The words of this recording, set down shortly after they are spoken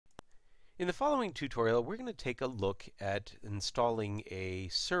In the following tutorial, we're going to take a look at installing a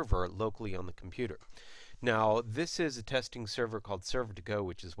server locally on the computer. Now, this is a testing server called Server2Go,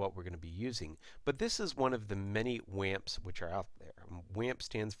 which is what we're going to be using. But this is one of the many WAMPs which are out there. WAMP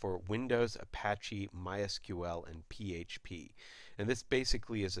stands for Windows, Apache, MySQL, and PHP. And this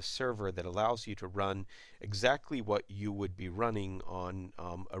basically is a server that allows you to run exactly what you would be running on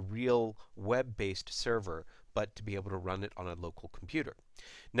a real web-based server, but to be able to run it on a local computer.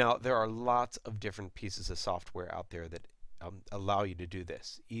 Now, there are lots of different pieces of software out there that allow you to do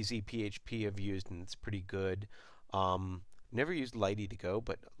this. Easy PHP I've used, and it's pretty good. Never used Lighty2Go,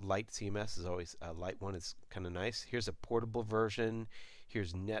 but Light CMS is always Light one is kind of nice. Here's a portable version.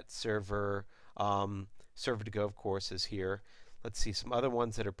 Here's NetServer. Server2Go, of course, is here. Let's see, some other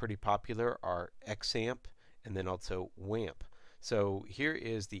ones that are pretty popular are Xampp and then also WAMP. So here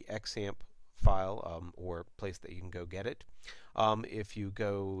is the Xampp file or place that you can go get it. If you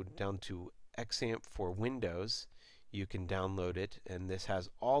go down to Xampp for Windows, you can download it, and this has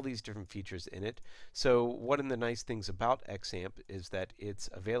all these different features in it. So one of the nice things about Xampp is that it's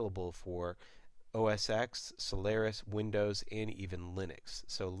available for OS X, Solaris, Windows, and even Linux.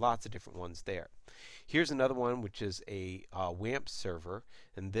 So lots of different ones there. Here's another one which is a WAMP server,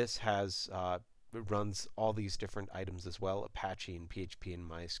 and this has it runs all these different items as well, Apache and PHP and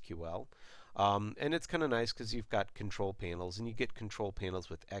MySQL. And it's kind of nice because you've got control panels, and you get control panels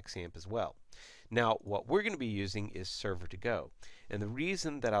with Xampp as well. Now, what we're going to be using is Server2Go. And the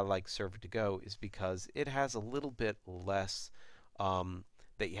reason that I like Server2Go is because it has a little bit less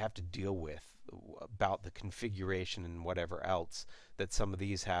that you have to deal with about the configuration and whatever else that some of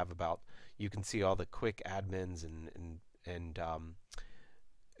these have about. You can see all the quick admins and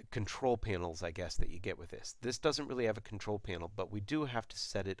control panels, I guess, that you get with this. This doesn't really have a control panel, but we do have to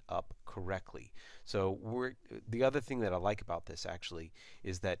set it up correctly. So the other thing that I like about this actually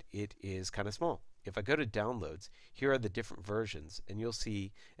is that it is kind of small. If I go to downloads, here are the different versions, and you'll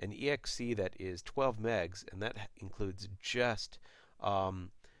see an exe that is 12 megs, and that includes just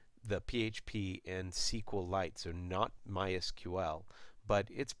the PHP and SQLite, so not MySQL, but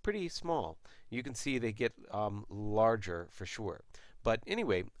it's pretty small. You can see they get larger for sure. But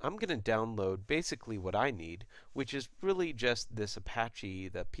anyway, I'm going to download basically what I need, which is really just this Apache,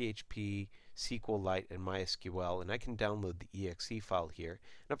 the PHP, SQLite, and MySQL, and I can download the exe file here.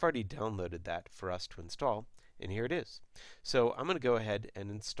 And I've already downloaded that for us to install, and here it is. So I'm going to go ahead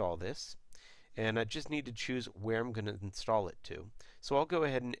and install this, and I just need to choose where I'm going to install it to. So I'll go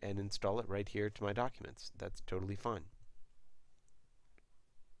ahead and install it right here to my documents. That's totally fine.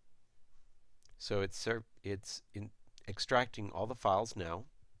 So it's extracting all the files now.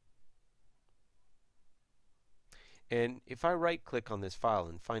 And if I right click on this file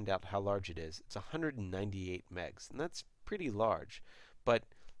and find out how large it is, it's 198 megs, and that's pretty large. But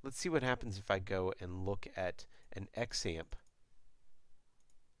let's see what happens if I go and look at an Xampp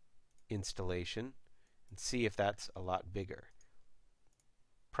installation and see if that's a lot bigger.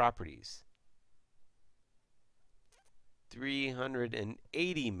 Properties,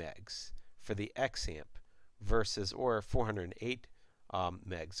 380 megs for the Xampp versus, or 408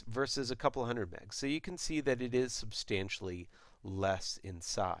 megs versus a couple hundred megs. So you can see that it is substantially less in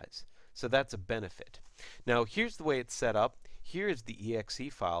size. So that's a benefit. Now here's the way it's set up. Here is the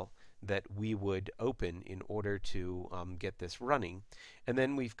exe file that we would open in order to get this running. And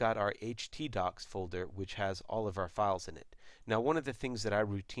then we've got our htdocs folder, which has all of our files in it. Now, one of the things that I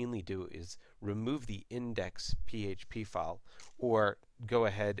routinely do is remove the index PHP file, or go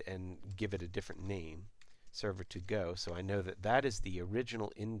ahead and give it a different name, Server2Go, so I know that that is the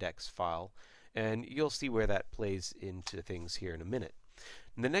original index file, and you'll see where that plays into things here in a minute.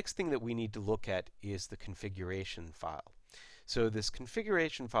 And the next thing that we need to look at is the configuration file. So this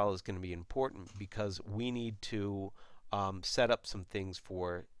configuration file is going to be important because we need to set up some things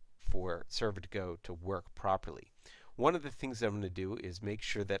for Server2Go to work properly. One of the things that I'm going to do is make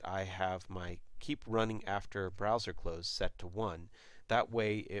sure that I have my keep running after browser close set to 1. That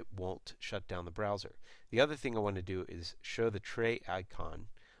way it won't shut down the browser. The other thing I want to do is show the tray icon,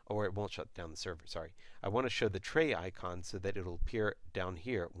 or it won't shut down the server, sorry. I want to show the tray icon so that it'll appear down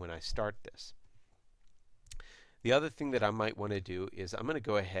here when I start this. The other thing that I might want to do is I'm going to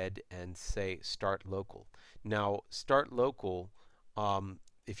go ahead and say start local. Now, start local,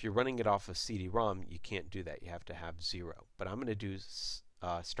 if you're running it off of CD-ROM, you can't do that. You have to have 0. But I'm going to do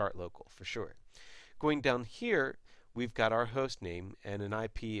start local for sure. Going down here, we've got our host name, and an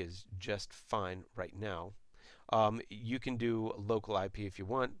IP is just fine right now. You can do local IP if you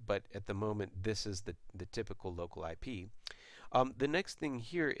want, but at the moment this is the typical local IP. The next thing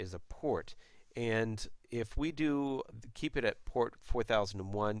here is a port, And if we do keep it at port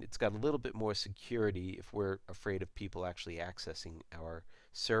 4001, it's got a little bit more security if we're afraid of people actually accessing our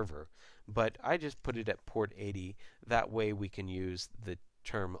server. But I just put it at port 80. That way we can use the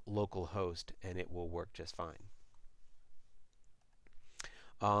term localhost and it will work just fine.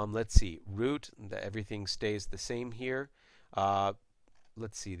 Let's see, root, everything stays the same here.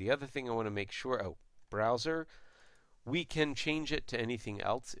 Let's see, the other thing I want to make sure, browser, we can change it to anything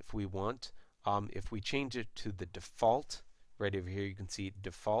else if we want. If we change it to the default, right over here you can see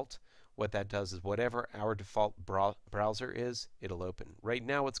default, what that does is whatever our default browser is, it'll open. Right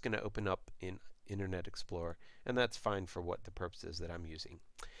now it's going to open up in Internet Explorer, and that's fine for what the purposes that I'm using.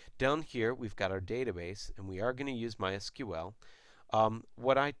 Down here we've got our database, and we are going to use MySQL.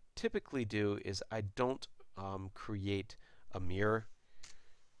 What I typically do is I don't create a mirror.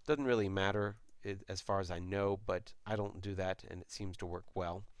 Doesn't really matter as far as I know, but I don't do that and it seems to work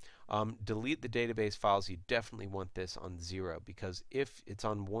well. Delete the database files. You definitely want this on 0 because if it's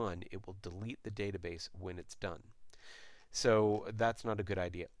on 1, it will delete the database when it's done. So that's not a good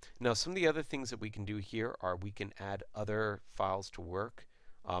idea. Now some of the other things that we can do here are we can add other files to work,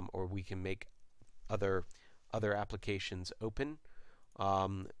 or we can make other applications open.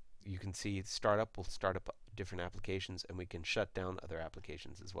 You can see startup will start up different applications, and we can shut down other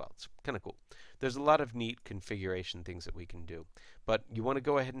applications as well. It's kind of cool. There's a lot of neat configuration things that we can do. But you want to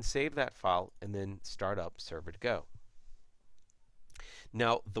go ahead and save that file and then start up Server2Go.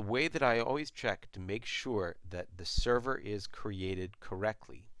 Now, the way that I always check to make sure that the server is created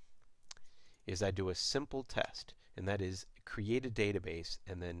correctly is I do a simple test, and that is create a database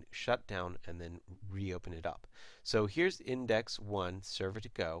and then shut down and then reopen it up. So here's index 1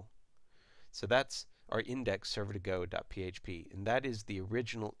 Server2Go. So that's our index Server2Go.php, and that is the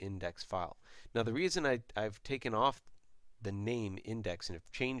original index file. Now the reason I've taken off the name index and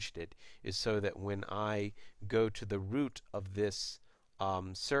have changed it is so that when I go to the root of this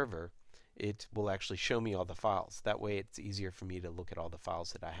server, it will actually show me all the files. That way it's easier for me to look at all the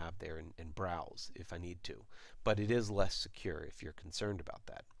files that I have there and browse if I need to. But it is less secure if you're concerned about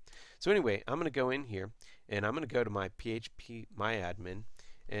that. So anyway, I'm going to go in here and I'm going to go to my PHP myadmin,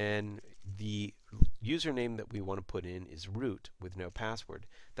 and the username that we want to put in is root with no password.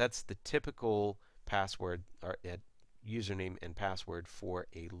 That's the typical password or username and password for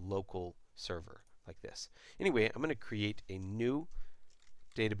a local server like this. Anyway, I'm going to create a new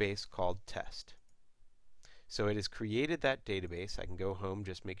database called test. So it has created that database. I can go home,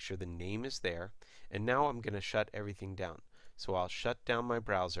 just make sure the name is there, and now I'm going to shut everything down. So I'll shut down my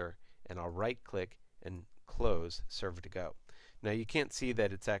browser and I'll right click and close Server2Go. Now you can't see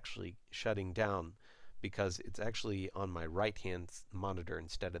that it's actually shutting down because it's actually on my right hand monitor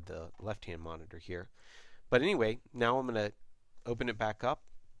instead of the left hand monitor here. But anyway, now I'm going to open it back up.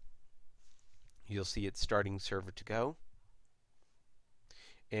 You'll see it's starting Server2Go.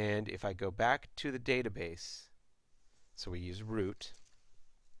 And if I go back to the database, so we use root,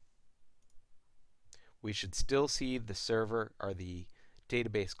 we should still see the server or the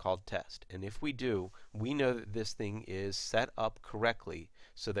database called test. And if we do, we know that this thing is set up correctly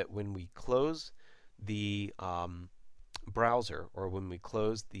so that when we close the browser or when we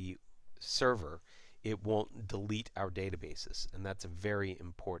close the server, it won't delete our databases. And that's a very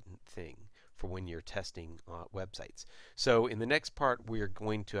important thing for when you're testing websites. So in the next part, we're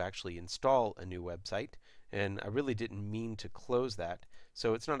going to actually install a new website, and I really didn't mean to close that,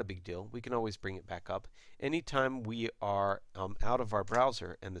 so it's not a big deal. We can always bring it back up. Anytime we are out of our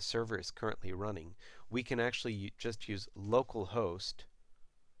browser and the server is currently running, we can actually just use localhost.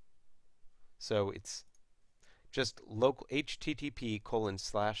 So it's just local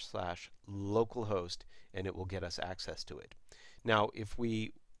http://localhost, and it will get us access to it. Now, if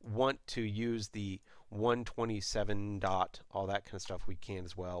we want to use the 127 dot all that kind of stuff, we can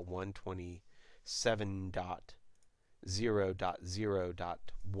as well.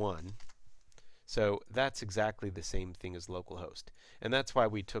 127.0.0.1. So that's exactly the same thing as localhost, and that's why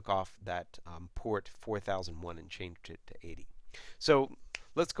we took off that port 4001 and changed it to 80. So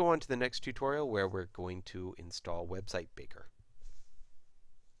let's go on to the next tutorial where we're going to install Website Baker.